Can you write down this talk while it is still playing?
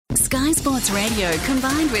Sky Sports Radio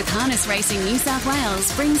combined with Harness Racing New South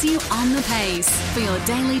Wales brings you On the Pace for your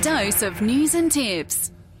daily dose of news and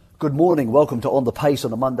tips. Good morning. Welcome to On the Pace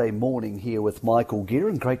on a Monday morning here with Michael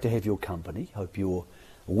Guerin. Great to have your company. Hope your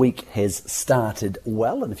week has started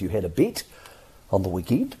well, and if you had a bet on the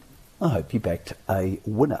weekend, I hope you backed a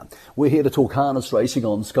winner. We're here to talk harness racing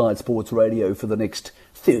on Sky Sports Radio for the next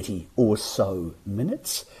 30 or so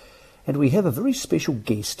minutes, and we have a very special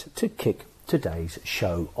guest to kick today's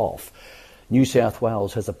show off. New South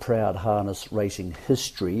Wales has a proud harness racing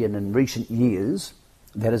history, and in recent years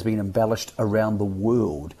that has been embellished around the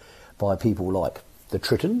world by people like the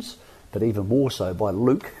Trittons, but even more so by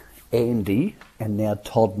Luke, Andy and now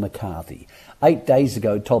Todd McCarthy. 8 days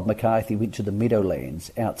ago, Todd McCarthy went to the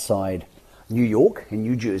Meadowlands outside New York in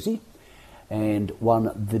New Jersey and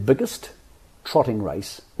won the biggest trotting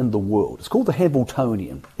race in the world. It's called the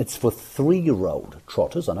Hambletonian. It's for 3-year-old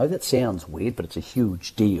trotters. I know that sounds weird, but it's a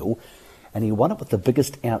huge deal. And he won it with the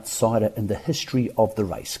biggest outsider in the history of the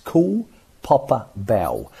race, Cool Papa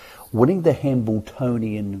Bell. Winning the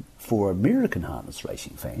Hambletonian for American harness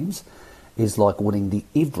racing fans is like winning the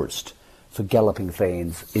Everest for galloping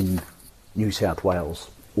fans in New South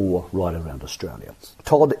Wales or right around Australia.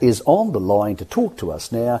 Todd is on the line to talk to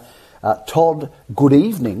us now. Todd, good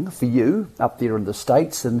evening for you up there in the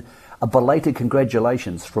States, and a belated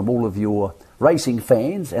congratulations from all of your racing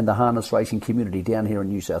fans and the harness racing community down here in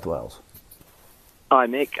New South Wales. Hi,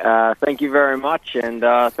 Mick. Thank you very much, and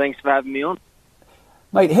thanks for having me on.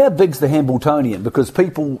 Mate, how big's the Hambletonian? Because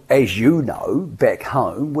people, as you know, back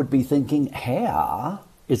home would be thinking, how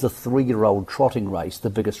is a 3-year-old trotting race the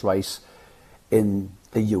biggest race in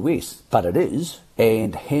the US? But it is,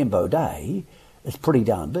 and Hambo Day is pretty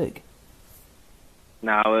darn big.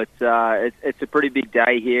 No, it's a pretty big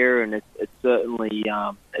day here, and it's certainly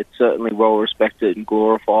well respected and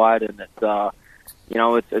glorified, and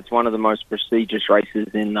it's one of the most prestigious races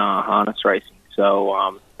in harness racing.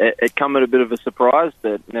 So it come at a bit of a surprise,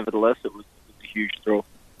 but nevertheless, it was a huge thrill.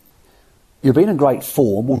 You've been in great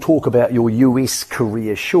form. We'll talk about your US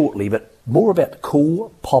career shortly, but more about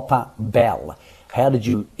Cool Papa Bell. How did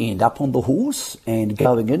you end up on the horse? And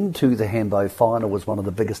going into the Hambo final was one of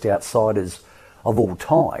the biggest outsiders of all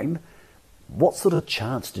time. What sort of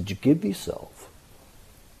chance did you give yourself?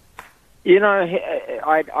 You know,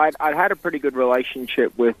 I'd had a pretty good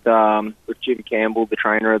relationship with Jim Campbell, the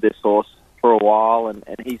trainer of this horse, for a while, and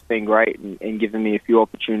he's been great and given me a few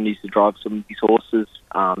opportunities to drive some of these horses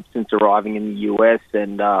since arriving in the US,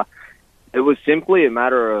 and it was simply a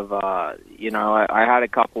matter of, I had a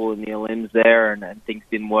couple in the Elims there, and things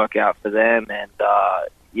didn't work out for them, and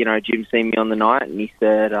Jim seen me on the night, and he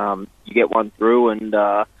said, you get one through, and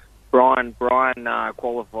Brian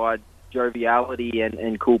qualified Joviality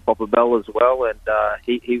and Cool Papa Bell as well, and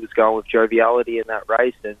he was going with Joviality in that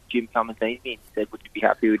race, and Jim come and see me and said, would you be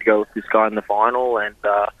happy to go with this guy in the final? And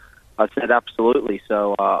I said absolutely.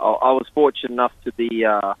 So I was fortunate enough to be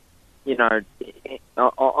on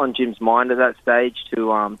Jim's mind at that stage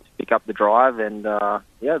to pick up the drive, and the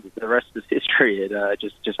rest is history. It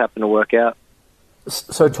just happened to work out.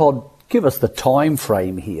 So Todd, give us the time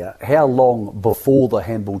frame here. How long before the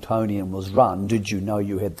Hambletonian was run did you know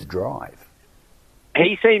you had the drive?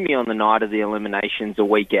 He seen me on the night of the eliminations a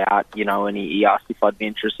week out, and he asked if I'd be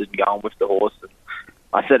interested in going with the horse, and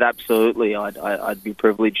I said absolutely, I'd be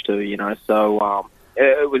privileged to, So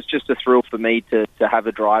it was just a thrill for me to have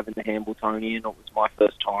a drive in the Hambletonian. It was my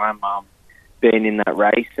first time being in that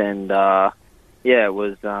race, and it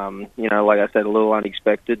was, like I said, a little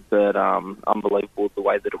unexpected, but unbelievable the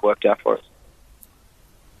way that it worked out for us.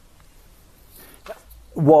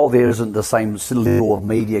 While there isn't the same level of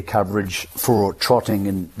media coverage for trotting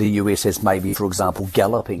in the US as maybe, for example,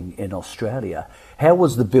 galloping in Australia, how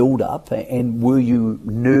was the build-up, and were you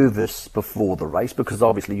nervous before the race? Because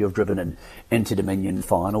obviously you've driven in Inter-Dominion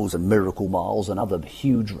finals and Miracle Miles and other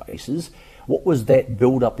huge races. What was that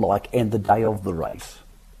build-up like and the day of the race?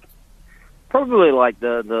 Probably like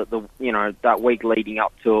the that week leading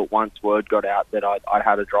up to it, once word got out that I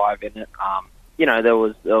had a drive in it. There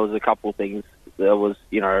was a couple of things. There was,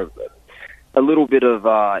 a little bit of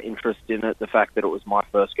interest in it, the fact that it was my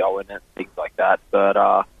first go in it, things like that.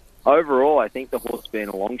 But overall, I think the horse being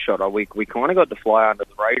a long shot, we kind of got to fly under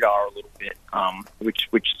the radar a little bit,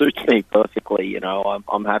 which suits me perfectly.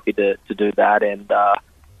 I'm happy to do that, and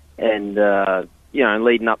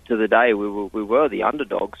leading up to the day, we were the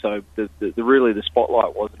underdog, so the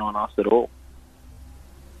spotlight wasn't on us at all.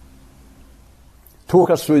 Talk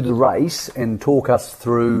us through the race and talk us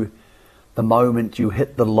through the moment you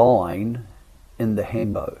hit the line in the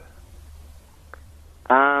Hambo.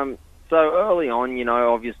 So early on,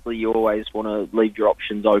 obviously you always want to leave your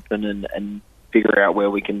options open and figure out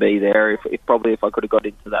where we can be there. If I could have got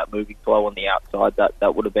into that moving flow on the outside,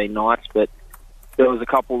 that would have been nice. But there was a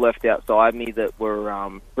couple left outside me that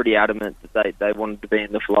were pretty adamant that they wanted to be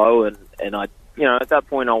in the flow, and I, at that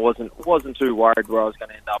point I wasn't too worried where I was going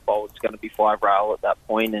to end up. I was going to be 5 rail at that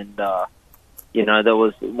point, and there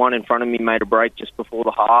was one in front of me made a break just before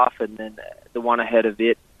the half, and then the one ahead of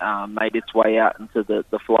it made its way out into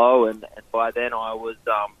the flow, and by then I was,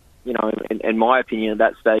 in my opinion, at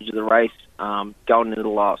that stage of the race, going into the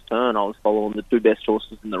last turn, I was following the 2 best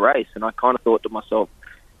horses in the race, and I kind of thought to myself,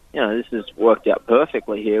 this has worked out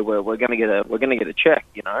perfectly here. We're going to get a check,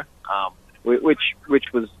 which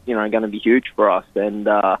was going to be huge for us, and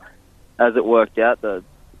as it worked out, the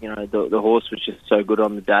horse was just so good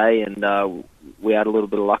on the day, and we had a little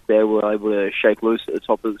bit of luck there. We were able to shake loose at the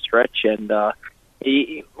top of the stretch, and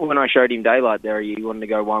when I showed him daylight there, he wanted to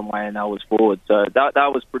go one way, and that was forward. So that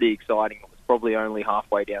was pretty exciting. It was probably only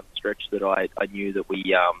halfway down the stretch that I knew that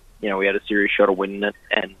we had a serious shot of winning it,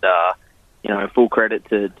 and full credit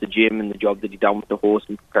to Jim and the job that he done with the horse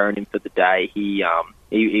and preparing him for the day. He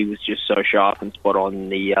was just so sharp and spot on.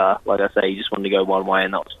 Like I say, he just wanted to go one way,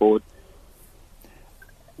 and that was forward.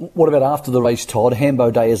 What about after the race, Todd? Hambo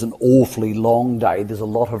Day is an awfully long day. There's a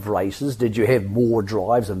lot of races. Did you have more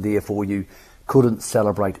drives and therefore you couldn't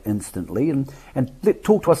celebrate instantly? And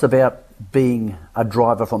talk to us about being a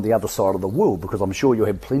driver from the other side of the world, because I'm sure you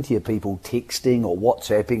had plenty of people texting or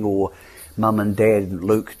WhatsApping or Mum and Dad and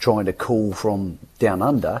Luke trying to call from down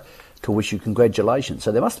under to wish you congratulations.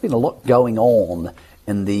 So there must have been a lot going on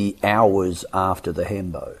in the hours after the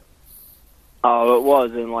Hambo. Oh, it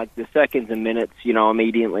was, and the seconds and minutes,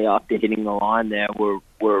 immediately after hitting the line there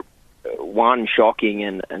were one, shocking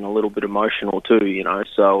and a little bit emotional too,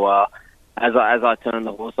 So as I turned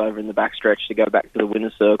the horse over in the backstretch to go back to the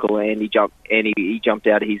winner's circle, Andy jumped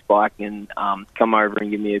out of his bike and come over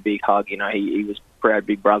and give me a big hug. He was proud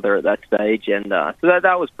big brother at that stage, and so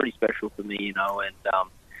that was pretty special for me, and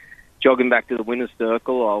jogging back to the winner's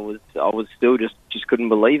circle, I was still just couldn't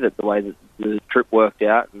believe it, the way that the trip worked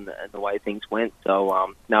out and the way things went.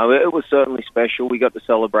 So no, it was certainly special. We got to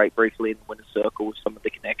celebrate briefly in the winner's circle with some of the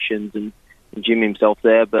connections and Jim himself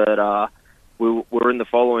there, but we were in the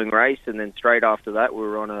following race, and then straight after that we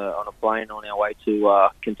were on a plane on our way to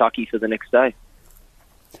Kentucky for the next day.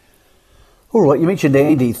 All right, you mentioned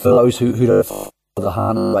Andy. For those who don't follow the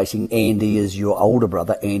harness racing, Andy is your older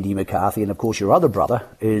brother, Andy McCarthy, and of course your other brother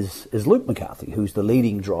is Luke McCarthy, who's the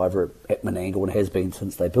leading driver at Menangle and has been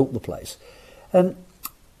since they built the place.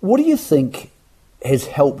 What do you think has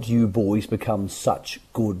helped you boys become such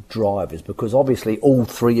good drivers? Because obviously all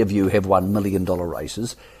 3 of you have won $1 million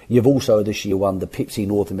races. You've also this year won the Pepsi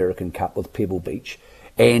North American Cup with Pebble Beach.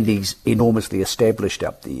 Andy's enormously established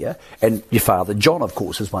up there, and your father John, of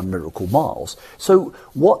course, has won Miracle Miles. So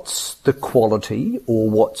what's the quality or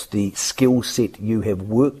what's the skill set you have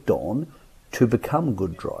worked on to become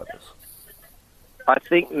good drivers? I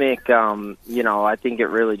think, Mick, I think it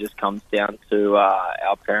really just comes down to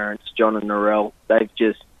our parents, John and Narelle. They've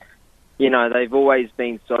just, they've always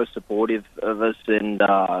been so supportive of us, and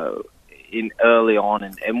in early on,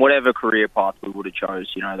 and whatever career path we would have chose,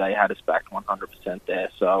 they had us back 100% there.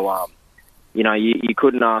 So, you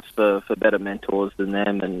couldn't ask for better mentors than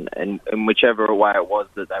them, and whichever way it was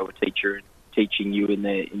that they were teaching you in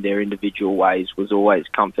their individual ways was always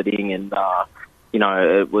comforting, and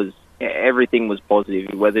it was. Everything was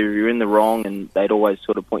positive, whether you're in the wrong, and they'd always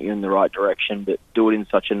sort of point you in the right direction, but do it in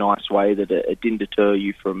such a nice way that it didn't deter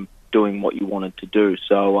you from doing what you wanted to do.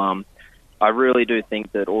 So I really do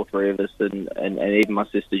think that all 3 of us, and even my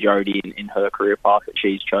sister Jodie in her career path that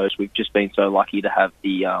she's chose, we've just been so lucky to have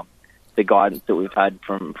the guidance that we've had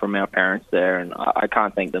from our parents there, and I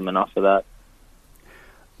can't thank them enough for that.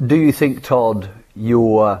 Do you think, Todd,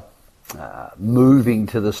 your moving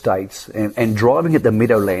to the States and driving at the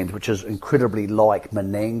Meadowlands, which is incredibly like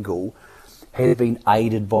Menangle, has been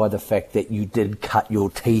aided by the fact that you did cut your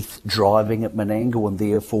teeth driving at Menangle, and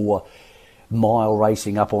therefore mile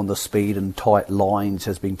racing up on the speed and tight lines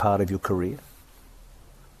has been part of your career?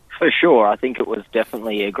 For sure. I think it was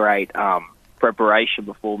definitely a great preparation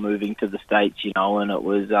before moving to the States, and it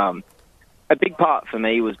was a big part for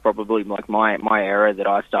me was probably my era that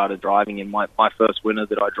I started driving in. My first winner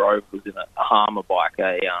that I drove was in a Harmer bike,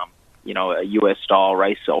 a US style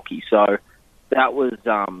race sulky. So that was,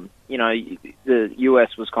 the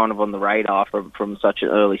US was kind of on the radar from such an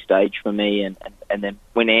early stage for me. And then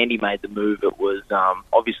when Andy made the move, it was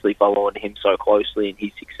obviously following him so closely and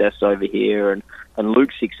his success over here and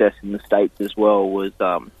Luke's success in the States as well was,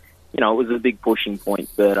 it was a big pushing point.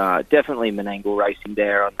 But definitely Menangle racing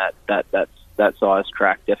there on that size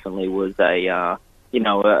track definitely was a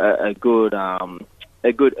good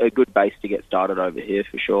base to get started over here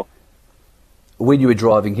for sure. When you were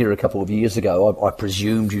driving here a couple of years ago, I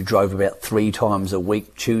presumed you drove about 3 times a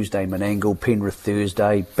week: Tuesday Menangle, Penrith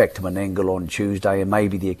Thursday, back to Menangle on Tuesday, and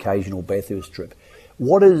maybe the occasional Bathurst trip.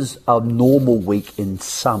 What is a normal week in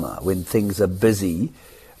summer when things are busy,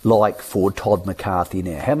 like for Todd McCarthy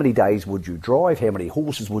now? How many days would you drive? How many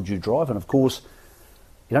horses would you drive? And of course,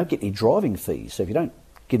 you don't get any driving fees. So if you don't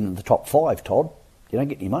get in the top 5, Todd, you don't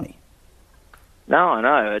get any money. No, I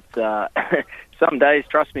know. It's some days,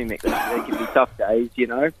 trust me, Mick, there can be tough days,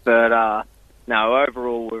 But no,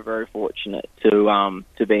 overall, we're very fortunate to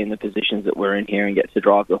be in the positions that we're in here and get to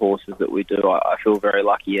drive the horses that we do. I feel very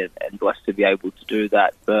lucky and blessed to be able to do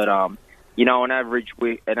that. But an average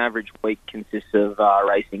week consists of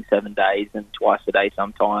racing 7 days and twice a day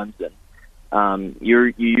sometimes, and you're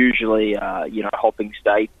usually hopping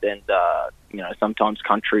states and sometimes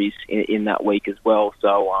countries in that week as well.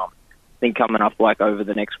 So I think coming up like over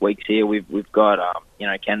the next weeks here, we've got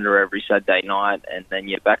Canada every Saturday night, and then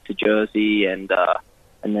back to Jersey and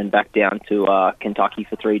then back down to Kentucky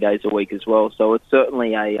for 3 days a week as well. So it's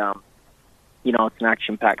certainly a it's an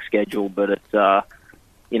action-packed schedule, but it's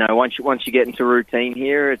once you get into routine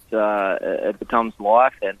here, it becomes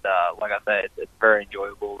life, and like I say, it's very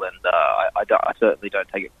enjoyable, and I certainly don't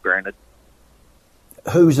take it for granted.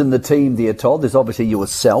 Who's in the team there, Todd? There's obviously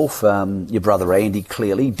yourself, your brother Andy,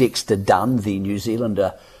 clearly. Dexter Dunn, the New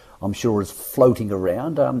Zealander, I'm sure is floating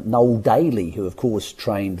around. Noel Daly, who of course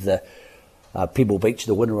trained the Pebble Beach,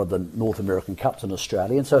 the winner of the North American Cups in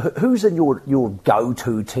Australia. And so who's in your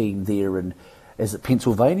go-to team there? And is it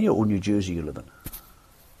Pennsylvania or New Jersey you live in?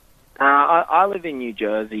 I live in New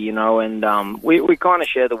Jersey, and we kind of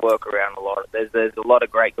share the work around a lot. There's a lot of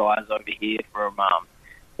great guys over here from...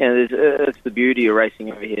 it's the beauty of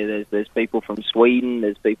racing over here. There's people from Sweden,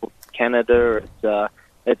 there's people from Canada.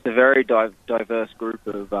 It's a very diverse group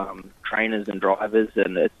of trainers and drivers,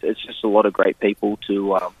 and it's just a lot of great people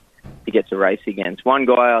to get to race against. One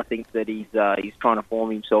guy I think that he's trying to form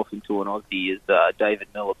himself into an Aussie is David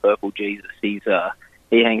Miller, Purple Jesus. He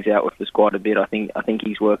hangs out with us quite a bit. I think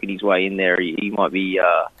he's working his way in there. He might be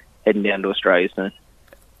heading down to Australia soon.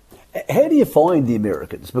 How do you find the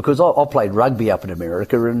Americans? Because I played rugby up in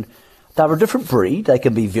America, and they're a different breed. They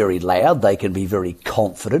can be very loud, they can be very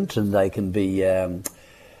confident, and they can be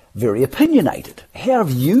very opinionated. How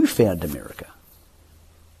have you found America?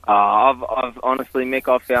 I've honestly,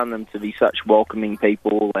 Mick, I've found them to be such welcoming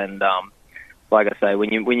people, and like I say,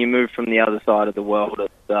 when you move from the other side of the world,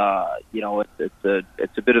 it's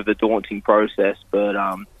a bit of a daunting process, but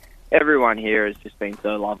everyone here has just been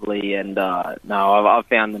so lovely, and I've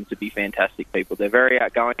found them to be fantastic people. They're very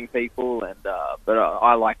outgoing people, and but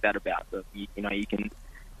I like that about them. You can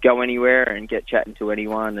go anywhere and get chatting to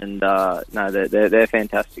anyone, and they're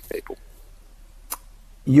fantastic people.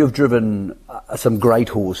 You've driven some great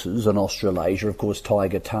horses in Australasia. Of course,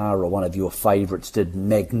 Tiger Tara, one of your favourites, did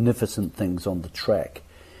magnificent things on the track.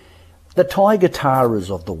 The Tiger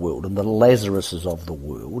Taras of the world and the Lazaruses of the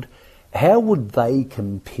world, how would they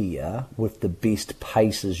compare with the best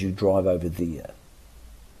paces you drive over there?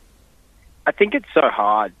 I think it's so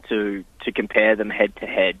hard to compare them head to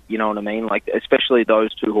head. You know what I mean? Like, especially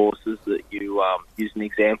those two horses that you used an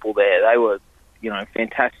example there. They were,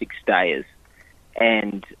 fantastic stayers.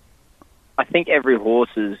 And I think every horse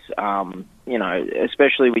is,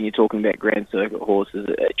 especially when you're talking about Grand Circuit horses,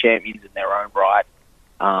 are champions in their own right.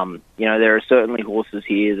 There are certainly horses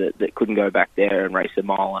here that couldn't go back there and race a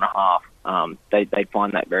mile and a half. They'd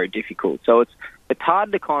find that very difficult. So it's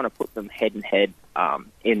hard to kind of put them head and head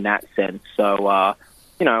in that sense. So, I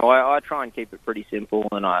try and keep it pretty simple,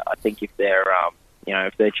 and I think if they're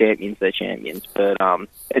champions, they're champions. But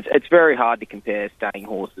it's very hard to compare staying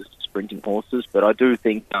horses to sprinting horses. But I do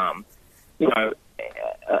think,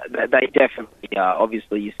 they definitely,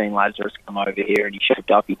 obviously you've seen Lazarus come over here and he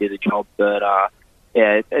shaped up, he did a job. But,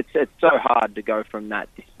 it's so hard to go from that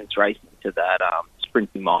distance racing to that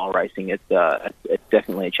sprinting mile racing. It's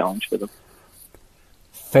definitely a challenge for them.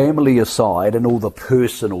 Family aside and all the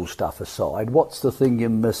personal stuff aside, what's the thing you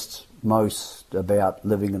missed most about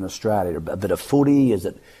living in Australia? A bit of footy? Is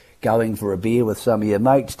it going for a beer with some of your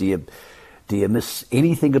mates? Do you miss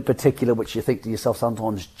anything in particular which you think to yourself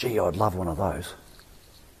sometimes, gee, I'd love one of those?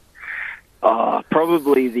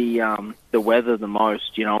 Probably the weather the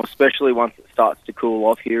most, especially once it starts to cool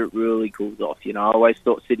off here, it really cools off. I always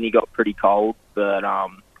thought Sydney got pretty cold, but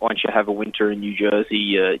once you have a winter in New Jersey,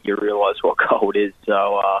 you realise what cold is.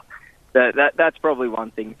 So, that's probably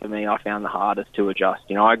one thing for me I found the hardest to adjust.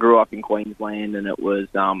 I grew up in Queensland, and it was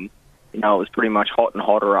it was pretty much hot and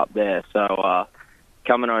hotter up there. So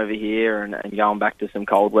coming over here and going back to some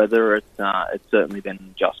cold weather, it's certainly been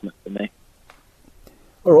an adjustment for me.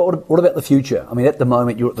 All right, what about the future? I mean, at the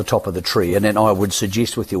moment you're at the top of the tree, and then I would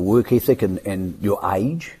suggest with your work ethic and your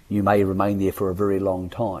age, you may remain there for a very long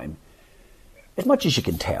time. As much as you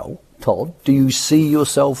can tell, Todd, do you see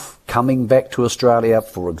yourself coming back to Australia,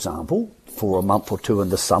 for example, for a month or two in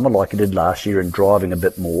the summer like you did last year and driving a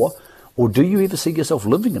bit more? Or do you ever see yourself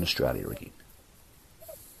living in Australia again?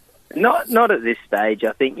 Not at this stage.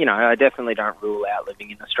 I think, I definitely don't rule out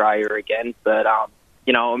living in Australia again, but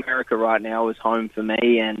America right now is home for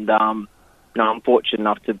me, and I'm fortunate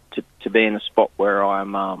enough to be in a spot where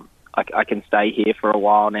I can stay here for a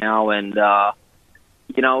while now, and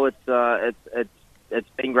it's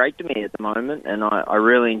been great to me at the moment, and I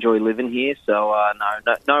really enjoy living here. So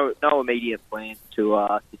no immediate plans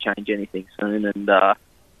to change anything soon, and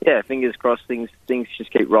fingers crossed things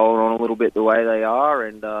just keep rolling on a little bit the way they are,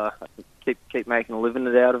 and keep making a living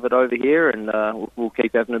out of it over here, and we'll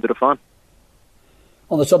keep having a bit of fun.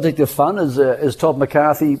 On the subject of fun, is Todd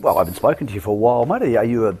McCarthy, well, I haven't spoken to you for a while, mate. Are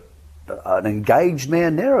you an engaged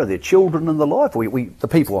man now? Are there children in the life? The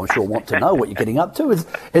people, I'm sure, want to know what you're getting up to.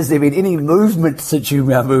 Has there been any movement since you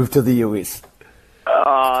moved to the US?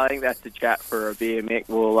 I think that's a chat for a beer, Mick.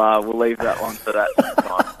 We'll leave that one for that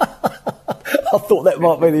time. I thought that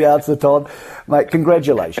might be the answer, Todd. Mate,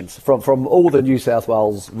 congratulations from all the New South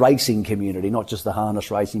Wales racing community, not just the harness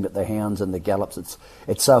racing, but the hounds and the gallops.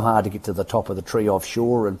 It's so hard to get to the top of the tree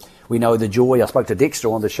offshore, and we know the joy. I spoke to Dexter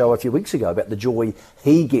on the show a few weeks ago about the joy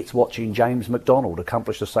he gets watching James McDonald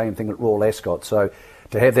accomplish the same thing at Royal Ascot. So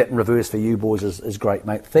to have that in reverse for you boys is great,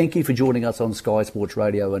 mate. Thank you for joining us on Sky Sports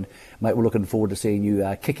Radio, and, mate, we're looking forward to seeing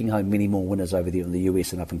you kicking home many more winners over there in the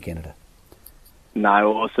US and up in Canada. No,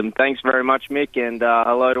 awesome. Thanks very much, Mick, and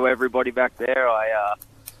hello to everybody back there.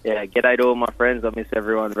 G'day to all my friends. I miss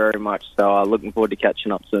everyone very much, so looking forward to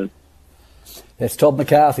catching up soon. That's Todd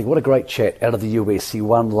McCarthy. What a great chat out of the US. He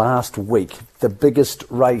won last week the biggest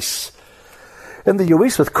race in the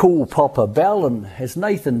US with Cool Popper Bell, and as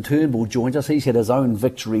Nathan Turnbull joins us, he's had his own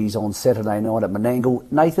victories on Saturday night at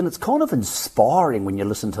Menangle. Nathan, it's kind of inspiring when you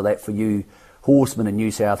listen to that for you horsemen in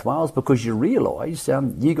New South Wales, because you realise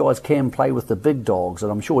you guys can play with the big dogs,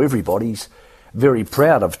 and I'm sure everybody's very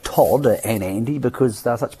proud of Todd and Andy because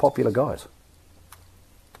they're such popular guys.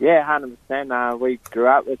 Yeah, 100%. We grew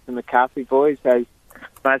up with the McCarthy boys, as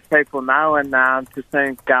most people know, and to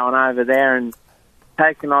see going over there and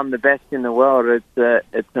taking on the best in the world,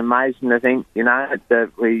 it's amazing to think,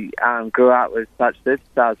 that we grew up with such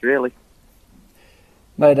superstars, really.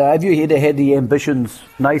 Mate, have you ever had the ambitions,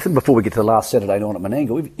 Nathan, before we get to the last Saturday night at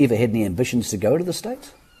Menangle, have you ever had any ambitions to go to the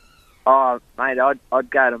States? Oh, mate, I'd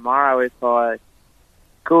go tomorrow if I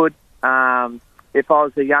could. If I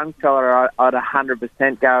was a young fella, I'd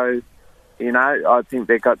 100% go. I think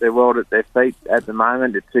they've got their world at their feet at the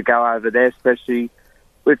moment to go over there, especially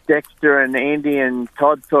with Dexter and Andy and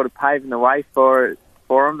Todd sort of paving the way for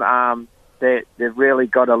them. They've really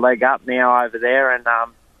got a leg up now over there, and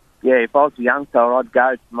if I was a young fella, I'd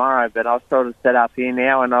go tomorrow, but I've sort of set up here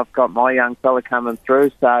now, and I've got my young fella coming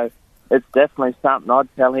through, so it's definitely something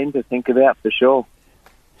I'd tell him to think about for sure.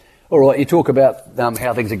 All right, you talk about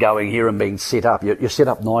how things are going here and being set up. You're set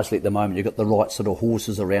up nicely at the moment. You've got the right sort of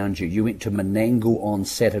horses around you. You went to Menangle on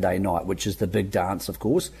Saturday night, which is the big dance, of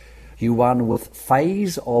course. You won with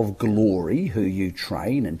Phase of Glory, who you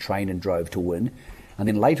train and drove to win. And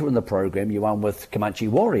then later in the program, you won with Comanche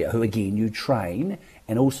Warrior, who again you train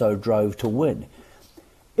and also drove to win.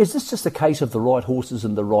 Is this just a case of the right horses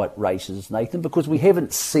and the right races, Nathan? Because we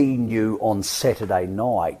haven't seen you on Saturday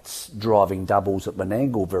nights driving doubles at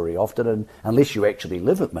Menangle very often, and unless you actually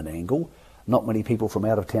live at Menangle, not many people from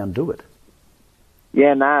out of town do it.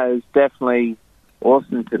 Yeah, no, it's definitely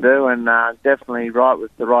awesome to do, and definitely right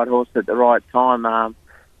with the right horse at the right time.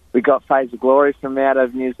 We got Phase of Glory from out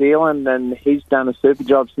of New Zealand, and he's done a super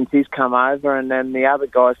job since he's come over, and then the other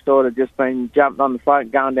guys sort of just been jumping on the float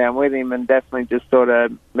and going down with him, and definitely just sort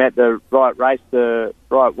of met the right race the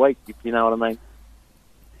right week, if you know what I mean.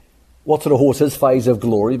 What sort of horse is Phase of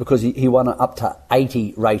Glory? Because he won up to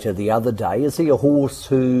 80 rater the other day. Is he a horse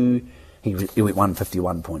who, he went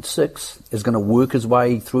 151.6, is going to work his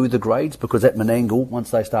way through the grades? Because at Menangle,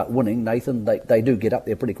 once they start winning, Nathan, they do get up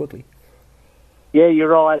there pretty quickly. Yeah, you're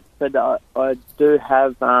right, but I do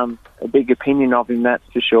have a big opinion of him, that's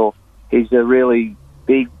for sure. He's a really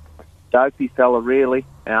big, dopey fella, really.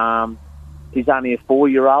 He's only a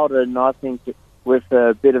 4-year-old, and I think with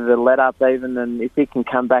a bit of a let-up even, and if he can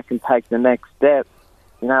come back and take the next step,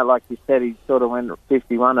 like you said, he sort of went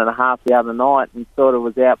 51 and a half the other night and sort of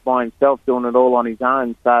was out by himself doing it all on his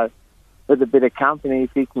own. So with a bit of company,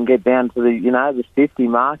 if he can get down to the 50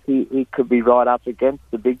 mark, he could be right up against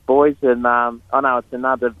the big boys. And I know it's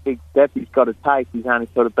another big step he's got to take. He's only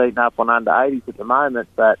sort of beaten up on under 80s at the moment,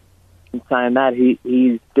 but in saying that,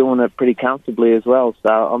 he's doing it pretty comfortably as well. So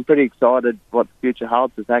I'm pretty excited what the future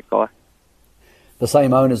holds with that guy. The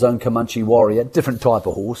same owner's own Comanche Warrior, different type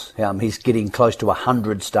of horse. He's getting close to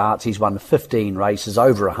 100 starts. He's won 15 races,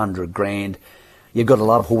 over 100 grand. You've got to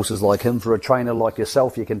love horses like him. For a trainer like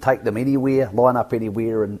yourself, you can take them anywhere, line up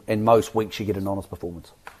anywhere, and most weeks you get an honest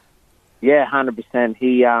performance. Yeah,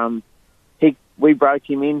 100%. We broke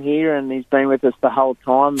him in here, and he's been with us the whole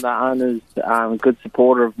time. The owner's a good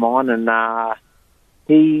supporter of mine, and like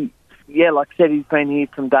I said, he's been here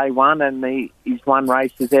from day one, and he's won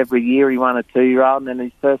races every year. He won a 2-year-old, and then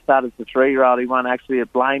he first started as a 3-year-old. He won actually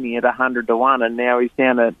at Blaney at 100-1, and now he's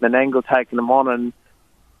down at Menangle taking them on and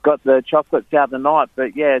got the chocolates the other night.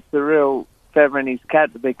 But yeah, it's a real feather in his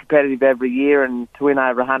cap to be competitive every year and to win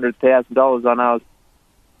over $100,000. I know.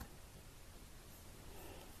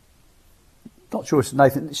 Not sure it's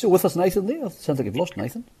Nathan. Still with us, Nathan, there? Sounds like you've lost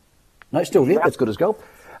Nathan. No, still there. That's good as gold.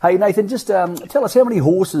 Hey, Nathan, just tell us, how many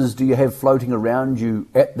horses do you have floating around you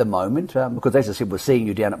at the moment? Because, as I said, we're seeing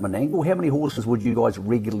you down at Menangle. How many horses would you guys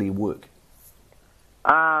regularly work?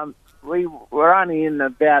 We're only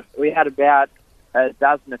in we had about a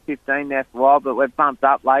dozen or 15 there for a while, but we've bumped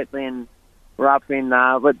up lately, and we're up in,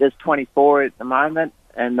 there's 24 at the moment,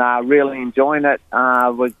 and really enjoying it.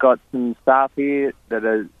 We've got some staff here that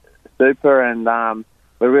are super, and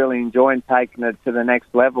we're really enjoying taking it to the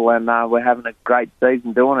next level, and we're having a great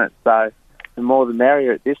season doing it. So the more the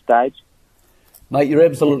merrier at this stage. Mate, you're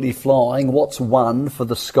absolutely flying. What's one for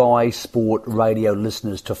the Sky Sport Radio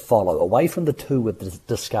listeners to follow, away from the two we've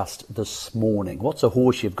discussed this morning? What's a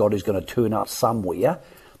horse you've got who's going to turn up somewhere?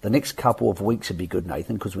 The next couple of weeks would be good,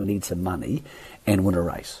 Nathan, because we need some money and win a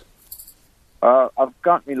race. I've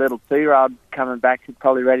got my little 2-year-old coming back. He's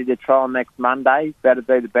probably ready to trial next Monday. Better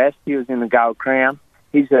be the best. He was in the Gold Crown.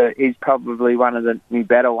 He's probably one of the new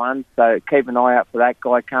better ones. So keep an eye out for that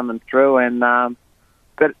guy coming through. And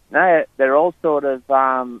but no, they're all sort of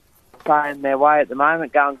playing their way at the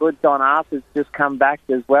moment, going good. Don Arthur's just come back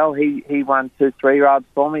as well. He won 2 3-year-olds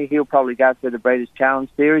for me. He'll probably go through the Breeders' Challenge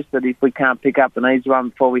Series. But if we can't pick up an easy one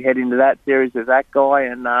before we head into that series with that guy,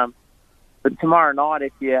 and but tomorrow night,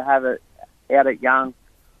 if you have it out at Young,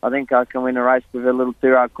 I think I can win a race with a little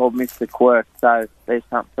 2-year-old called Mr. Quirk. So there's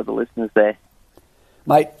something for the listeners there.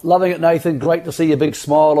 Mate, loving it, Nathan. Great to see your big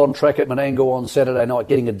smile on track at Menangle on Saturday night,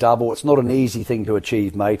 getting a double. It's not an easy thing to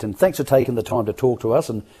achieve, mate. And thanks for taking the time to talk to us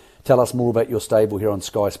and tell us more about your stable here on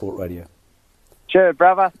Sky Sport Radio. Sure,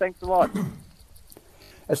 brother. Thanks a lot.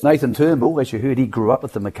 That's Nathan Turnbull. As you heard, he grew up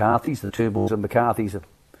with the McCarthys. The Turnbulls and McCarthys are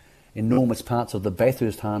enormous parts of the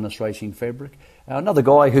Bathurst harness racing fabric. Another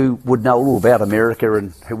guy who would know all about America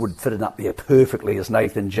and who would fit it up there perfectly is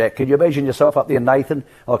Nathan Jack. Can you imagine yourself up there, Nathan?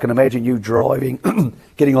 I can imagine you driving,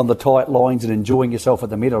 getting on the tight lines and enjoying yourself at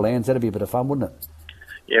the Meadowlands. That'd be a bit of fun, wouldn't it?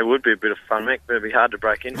 Yeah, it would be a bit of fun, Mick, but it'd be hard to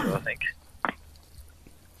break into, I think.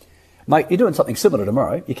 Mate, you're doing something similar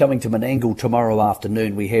tomorrow. You're coming to Menangle tomorrow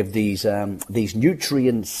afternoon. We have these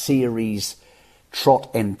Nutrient Series trot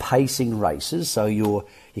and pacing races. So you're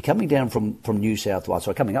coming down from New South Wales,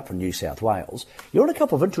 so coming up from New South Wales. You're on a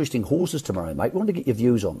couple of interesting horses tomorrow, mate. We want to get your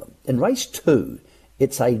views on them. In race 2,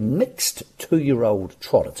 it's a mixed 2-year-old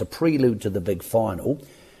trot. It's a prelude to the big final.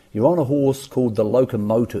 You're on a horse called the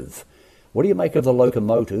Locomotive. What do you make of the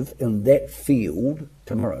Locomotive in that field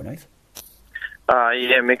tomorrow, Nathan?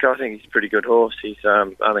 Yeah, Mick, I think he's a pretty good horse. He's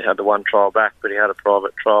only had the one trial back, but he had a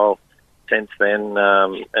private trial since then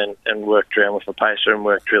and worked around with a pacer and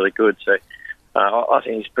worked really good. So I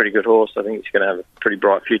think he's a pretty good horse. I think he's going to have a pretty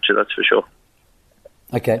bright future, that's for sure.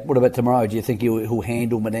 Okay, what about tomorrow? Do you think he'll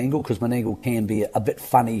handle Menangle? Because Menangle can be a bit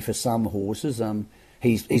funny for some horses.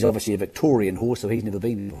 He's obviously a Victorian horse, so he's never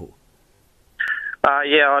been there before.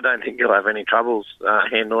 Yeah, I don't think he'll have any troubles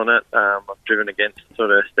handling it. I've driven against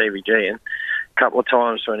sort of Stevie G a couple of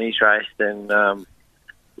times when he's raced, and I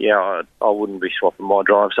wouldn't be swapping my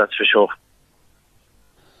drives, that's for sure.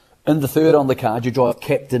 In the third on the card, you drive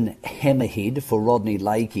Captain Hammerhead for Rodney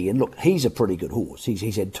Lakey, and look, he's a pretty good horse.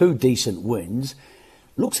 He's had 2 decent wins.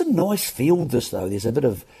 Looks a nice field, this though. There's a bit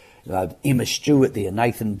of Emma Stewart there,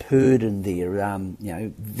 Nathan Purdon there.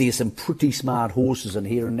 There's some pretty smart horses in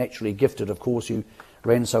here, and naturally gifted, of course, who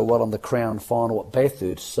ran so well on the Crown final at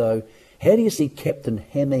Bathurst. So how do you see Captain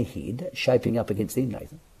Hammerhead shaping up against them,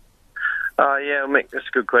 Nathan? Yeah, Mick, that's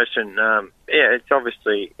a good question. It's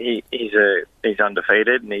obviously he's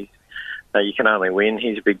undefeated, and he's you can only win.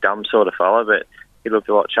 He's a big dumb sort of fella, but he looked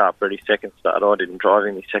a lot sharper at his second start. I didn't drive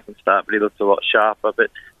in his second start, but he looked a lot sharper.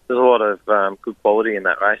 But there's a lot of good quality in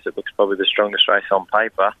that race. It looks probably the strongest race on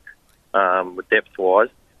paper, depth-wise.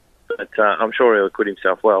 But I'm sure he'll acquit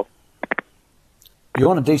himself well. You're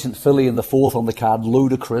on a decent filly in the fourth on the card,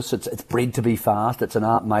 Ludicrous. It's bred to be fast. It's an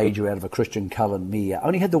Art Major out of a Christian Cullen mare.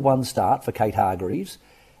 Only had the one start for Kate Hargreaves.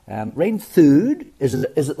 Ran third. Is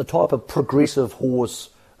it the type of progressive horse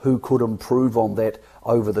who could improve on that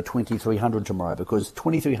over the 2300 tomorrow? Because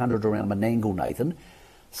 2300 around Menangle, Nathan,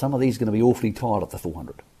 some of these are going to be awfully tight at the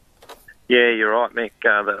 400. Yeah, you're right, Mick.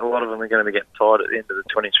 A lot of them are going to be getting tired at the end of the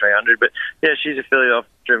 2300. But yeah, she's a filly I've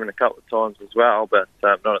driven a couple of times as well, but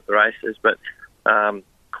not at the races. But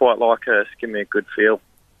quite like her. It's given me a good feel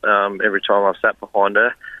every time I've sat behind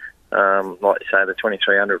her. Like you say, the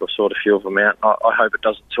 2300 will sort a few of them out. I hope it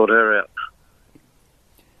doesn't sort her out.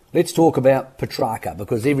 Let's talk about Petrarca,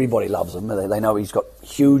 because everybody loves him. They know he's got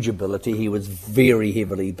huge ability. He was very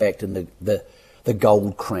heavily backed in the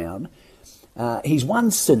Gold Crown. He's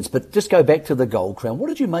won since, but just go back to the Gold Crown. What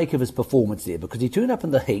did you make of his performance there? Because he turned up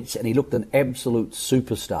in the heats and he looked an absolute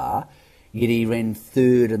superstar, yet he ran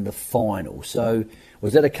third in the final. So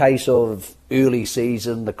was that a case of early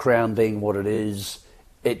season, the Crown being what it is,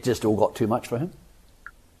 it just all got too much for him?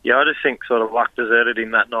 Yeah, I just think sort of luck deserted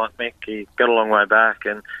him that night, Mick. He got a long way back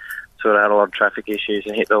and sort of had a lot of traffic issues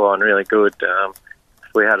and hit the line really good.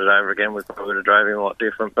 If we had it over again, we probably would have drove him a lot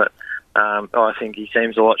different. But I think he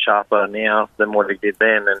seems a lot sharper now than what he did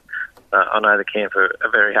then, and I know the camp are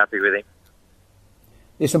very happy with him.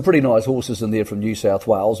 There's some pretty nice horses in there from New South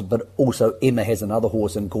Wales, but also Emma has another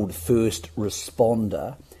horse in called First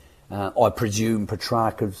Responder. I presume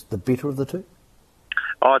Petrarca's the better of the two?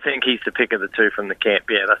 I think he's the pick of the two from the camp.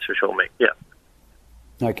 Yeah, that's for sure, Mick. Yeah.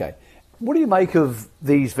 Okay. What do you make of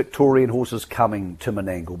these Victorian horses coming to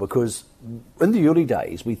Menangle? Because in the early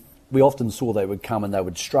days, we often saw they would come and they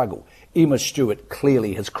would struggle. Emma Stewart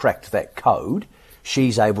clearly has cracked that code.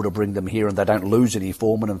 She's able to bring them here and they don't lose any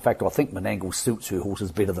form. And in fact, I think Menangle suits her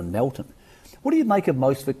horses better than Melton. What do you make of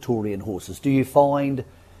most Victorian horses? Do you find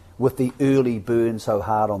with the early burn so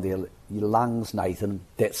hard on their lungs, Nathan,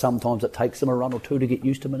 that sometimes it takes them a run or two to get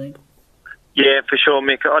used to Menangle? Yeah, for sure,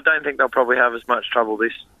 Mick. I don't think they'll probably have as much trouble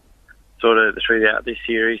throughout this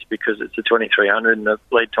series because it's a 2300 and the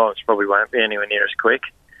lead times probably won't be anywhere near as quick.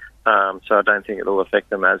 So I don't think it'll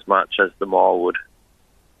affect them as much as the mile would.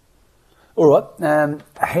 All right.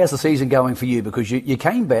 How's the season going for you? Because you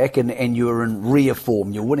came back and you were in rear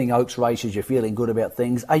form. You're winning Oaks races. You're feeling good about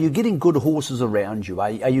things. Are you getting good horses around you? Are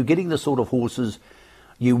you getting the sort of horses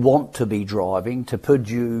you want to be driving to put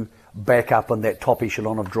you back up in that top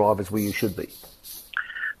echelon of drivers where you should be?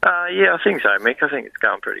 Yeah, I think so, Mick. I think it's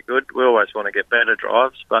going pretty good. We always want to get better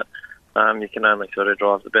drives, but you can only sort of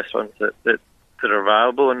drive the best ones that are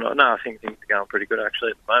available. And no, I think things are going pretty good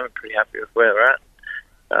actually at the moment. Pretty happy with where we're at.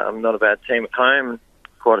 Not a bad team at home,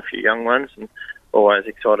 quite a few young ones, and always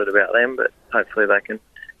excited about them, but hopefully they can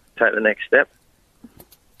take the next step.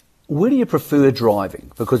 Where do you prefer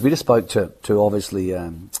driving? Because we just spoke to obviously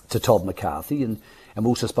to Todd McCarthy and we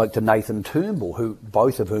also spoke to Nathan Turnbull, who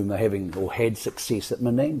both of whom are having or had success at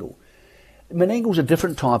Menangle. Menangle's a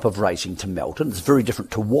different type of racing to Melton. It's very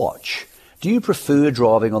different to watch. Do you prefer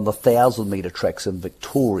driving on the 1,000-metre tracks in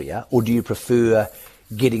Victoria, or do you prefer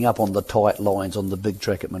getting up on the tight lines on the big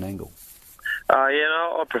track at Menangle?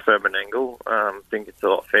 I prefer Menangle. I think it's a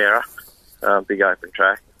lot fairer. Big open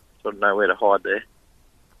track. Sort of know where to hide there.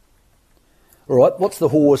 All right, what's the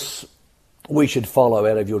horse we should follow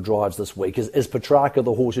out of your drives this week? Is Petrarca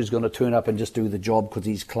the horse who's going to turn up and just do the job because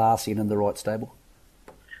he's classy and in the right stable?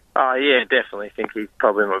 Yeah, definitely think he's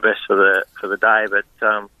probably my best for the day. But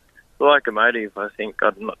the Locomotive, I think,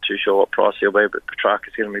 I'm not too sure what price he'll be, but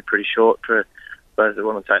Petrarca's going to be pretty short for those that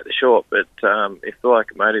want to take the short. But if the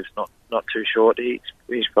Locomotive's not too short,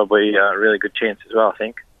 he's probably a really good chance as well, I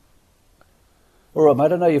think. All right,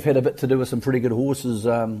 mate, I know you've had a bit to do with some pretty good horses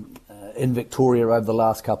in Victoria over the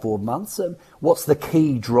last couple of months. What's the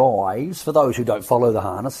key drives, for those who don't follow the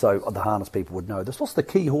harness, so the harness people would know this, what's the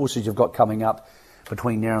key horses you've got coming up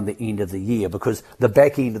between now and the end of the year? Because the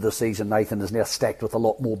back end of the season, Nathan, is now stacked with a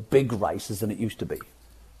lot more big races than it used to be.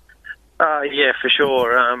 Yeah, for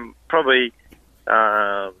sure. Probably,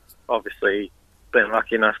 obviously, been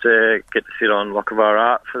lucky enough to get to sit on Lochinvar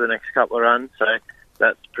Art for the next couple of runs, so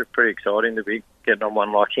that's pretty exciting to be getting on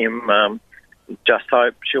one like him. Just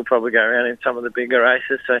hope she'll probably go around in some of the bigger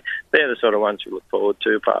races. So they're the sort of ones we look forward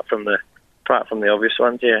to, apart from the obvious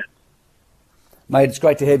ones. Yeah, mate, it's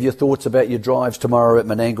great to have your thoughts about your drives tomorrow at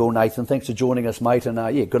Menangle, Nathan. Thanks for joining us, mate, and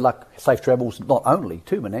good luck, safe travels not only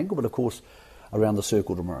to Menangle but of course around the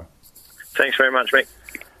circle tomorrow. Thanks very much, Mick.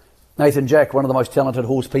 Nathan Jack, one of the most talented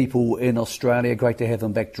horse people in Australia. Great to have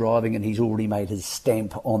him back driving, and he's already made his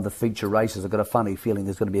stamp on the feature races. I've got a funny feeling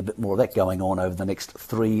there's going to be a bit more of that going on over the next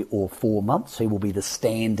 3 or 4 months. He will be the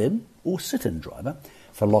stand-in or sit-in driver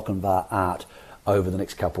for Lochinvar Art over the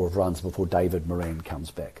next couple of runs before David Moran comes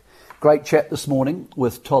back. Great chat this morning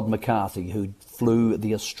with Todd McCarthy, who flew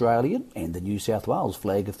the Australian and the New South Wales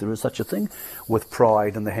flag, if there is such a thing, with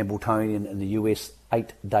pride in the Hambletonian in the US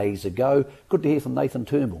 8 days ago. Good to hear from Nathan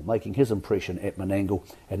Turnbull making his impression at Menangle,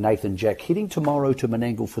 and Nathan Jack heading tomorrow to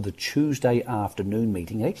Menangle for the Tuesday afternoon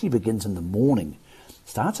meeting. It actually begins in the morning.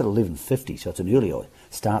 Starts at 11:50, so it's an earlier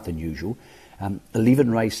start than usual.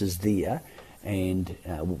 11 races there, and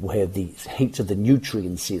we'll have the heats of the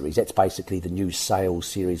Nutrien series. That's basically the new sales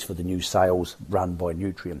series for the new sales run by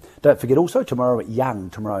Nutrien. Don't forget also tomorrow at Young,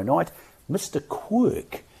 tomorrow night, Mr.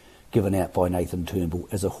 Quirk, given out by Nathan Turnbull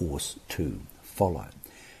as a horse to follow.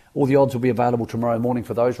 All the odds will be available tomorrow morning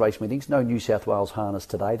for those race meetings. No New South Wales harness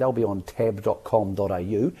today. They'll be on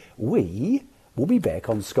tab.com.au. We will be back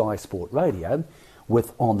on Sky Sport Radio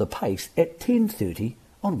with On the Pace at 10:30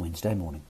 on Wednesday morning.